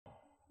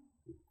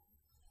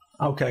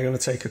Okay, I'm going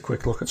to take a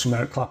quick look at some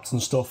Eric Clapton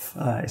stuff.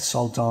 It's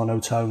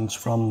Soldano tones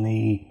from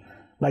the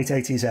late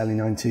 80s, early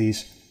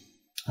 90s.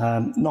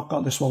 Not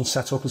got this one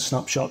set up as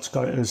snapshots,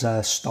 got it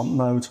as stomp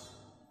mode.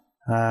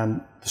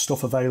 The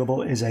stuff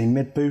available is a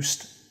mid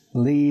boost,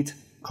 lead,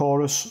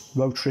 chorus,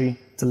 rotary,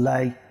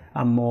 delay,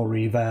 and more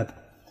reverb.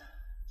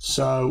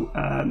 So,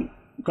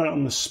 got it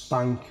on the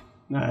spank.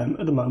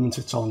 At the moment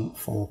it's on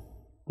full,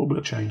 but we'll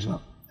change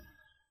that.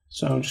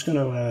 So I'm just going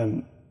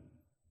to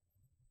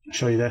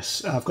show you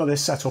this. I've got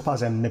this set up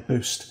as a mid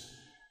boost.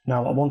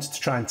 Now I wanted to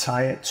try and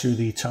tie it to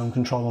the tone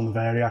control on the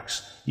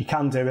Variax. You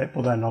can do it,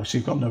 but then obviously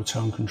you've got no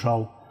tone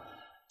control.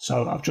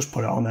 So I've just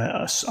put it on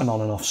an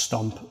on and off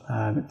stomp.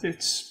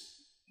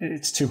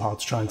 It's too hard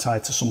to try and tie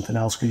it to something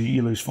else because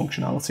you lose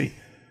functionality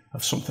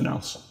of something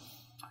else.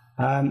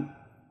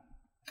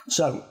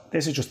 So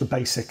this is just the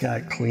basic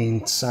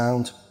clean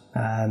sound.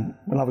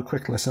 We'll have a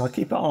quick listen. I'll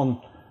keep it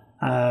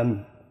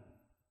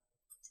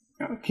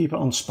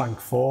on spank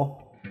 4.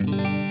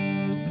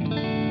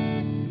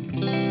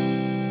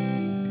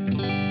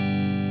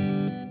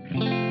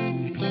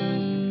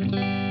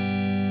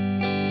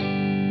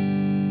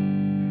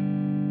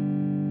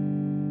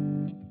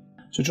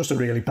 So just a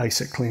really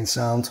basic clean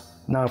sound.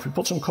 Now if we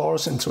put some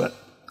chorus into it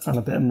and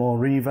a bit more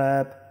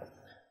reverb,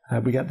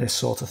 we get this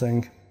sort of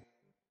thing.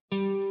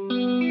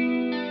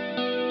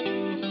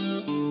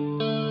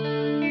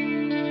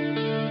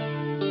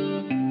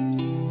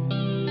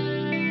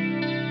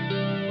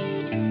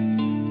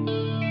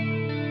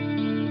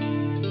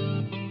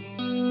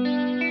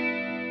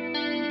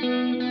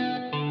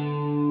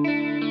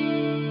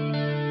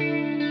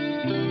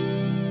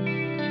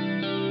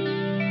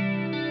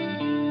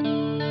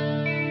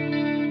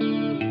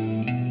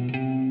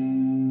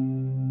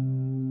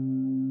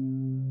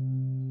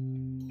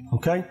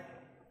 Okay,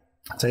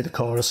 take the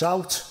chorus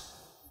out.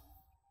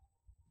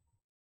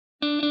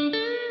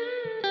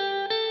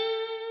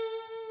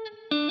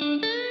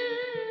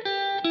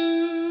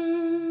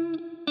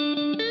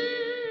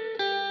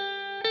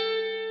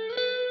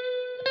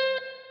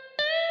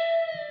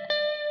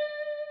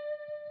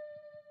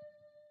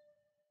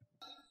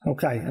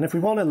 Okay, and if we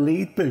want a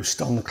lead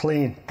boost on the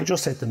clean, we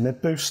just hit the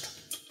mid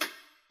boost,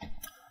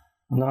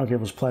 and that'll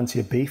give us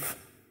plenty of beef.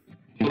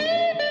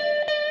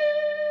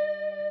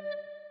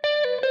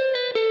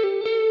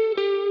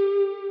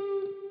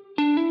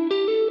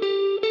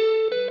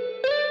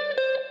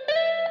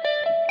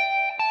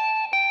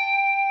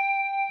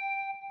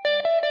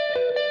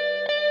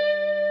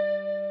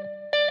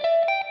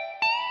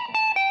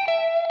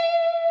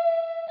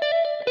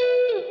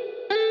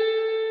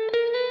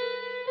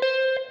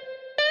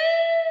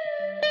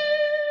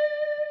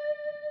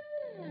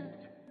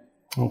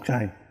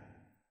 Okay,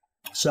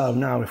 so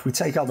now if we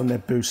take out the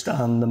mid boost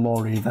and the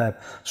more reverb,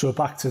 so we're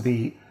back to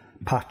the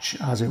patch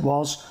as it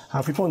was. Now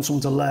if we put in some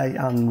delay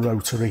and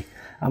rotary,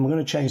 and we're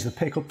going to change the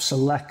pickup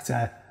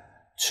selector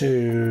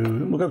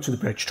to, we'll go to the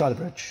bridge, try the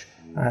bridge,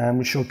 and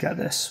we should get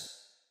this.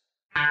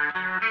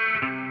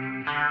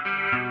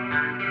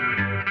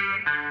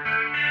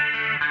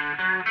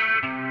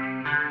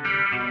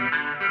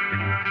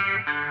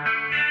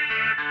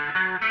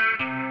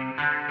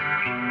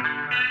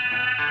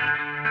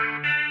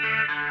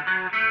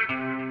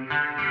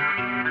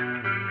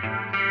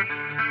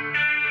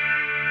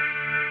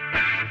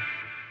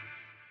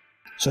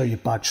 So your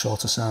badge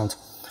sort of sound.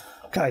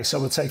 Okay, so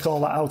we'll take all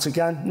that out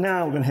again.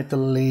 Now we're going to hit the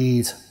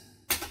lead,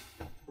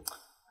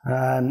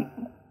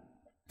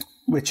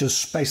 which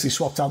has basically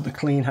swapped out the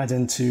clean head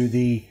into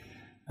the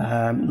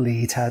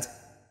lead head.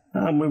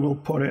 And we will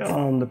put it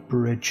on the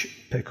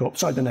bridge pickup,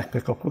 sorry, the neck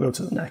pickup. We'll go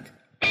to the neck.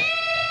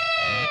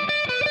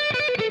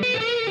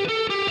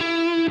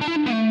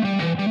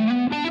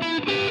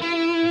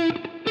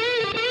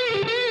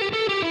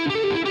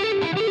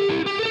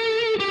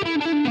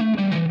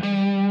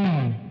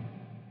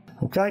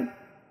 Okay,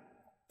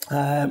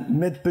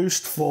 mid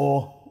boost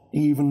for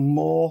even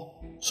more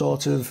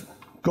sort of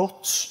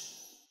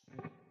guts.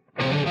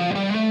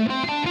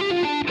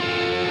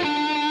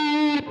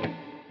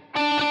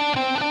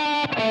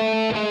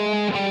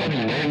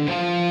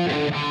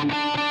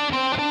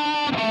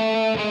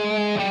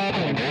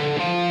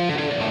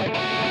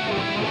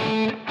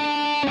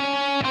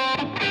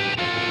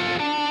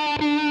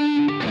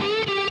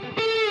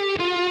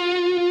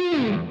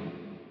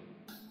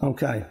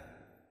 Okay.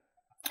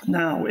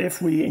 Now,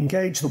 if we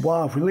engage the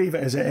wah, if we leave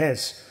it as it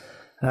is,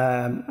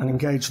 and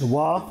engage the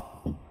wah,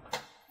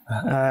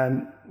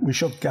 we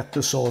should get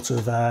the sort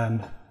of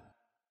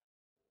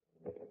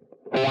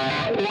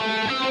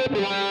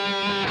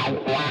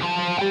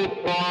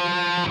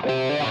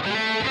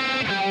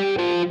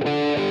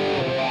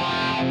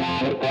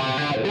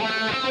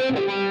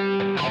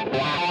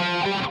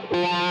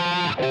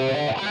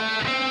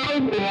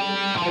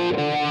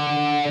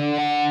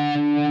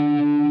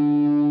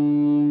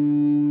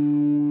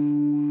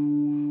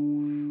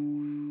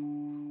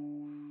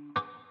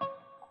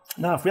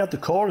now, if we add the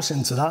chorus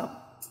into that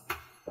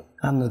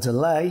and the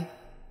delay,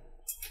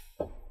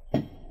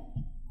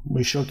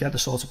 we should get the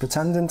sort of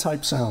pretending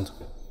type sound.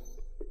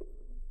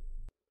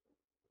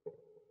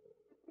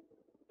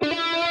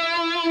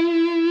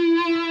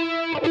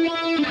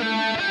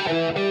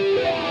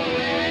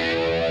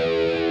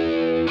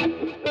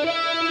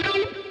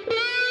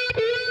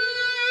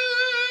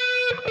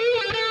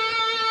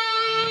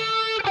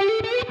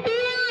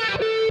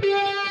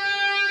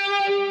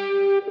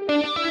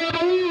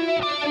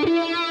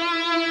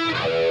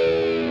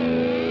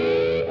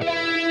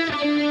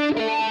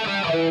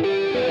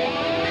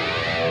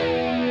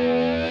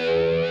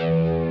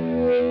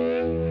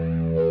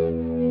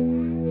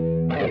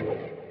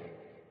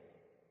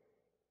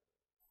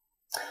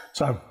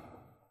 So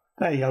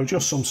there you go,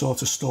 just some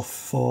sort of stuff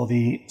for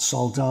the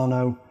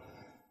Soldano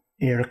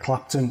Eric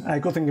Clapton. A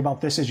good thing about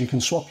this is you can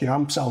swap your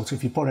amps out.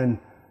 If you put in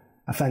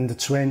a Fender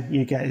Twin,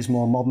 you get his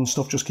more modern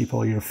stuff, just keep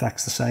all your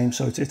effects the same.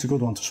 So it's a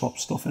good one to swap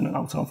stuff in and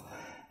out of.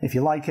 If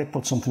you like it,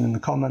 put something in the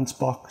comments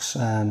box,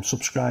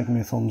 subscribe, give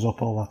me a thumbs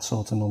up, all that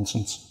sort of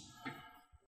nonsense.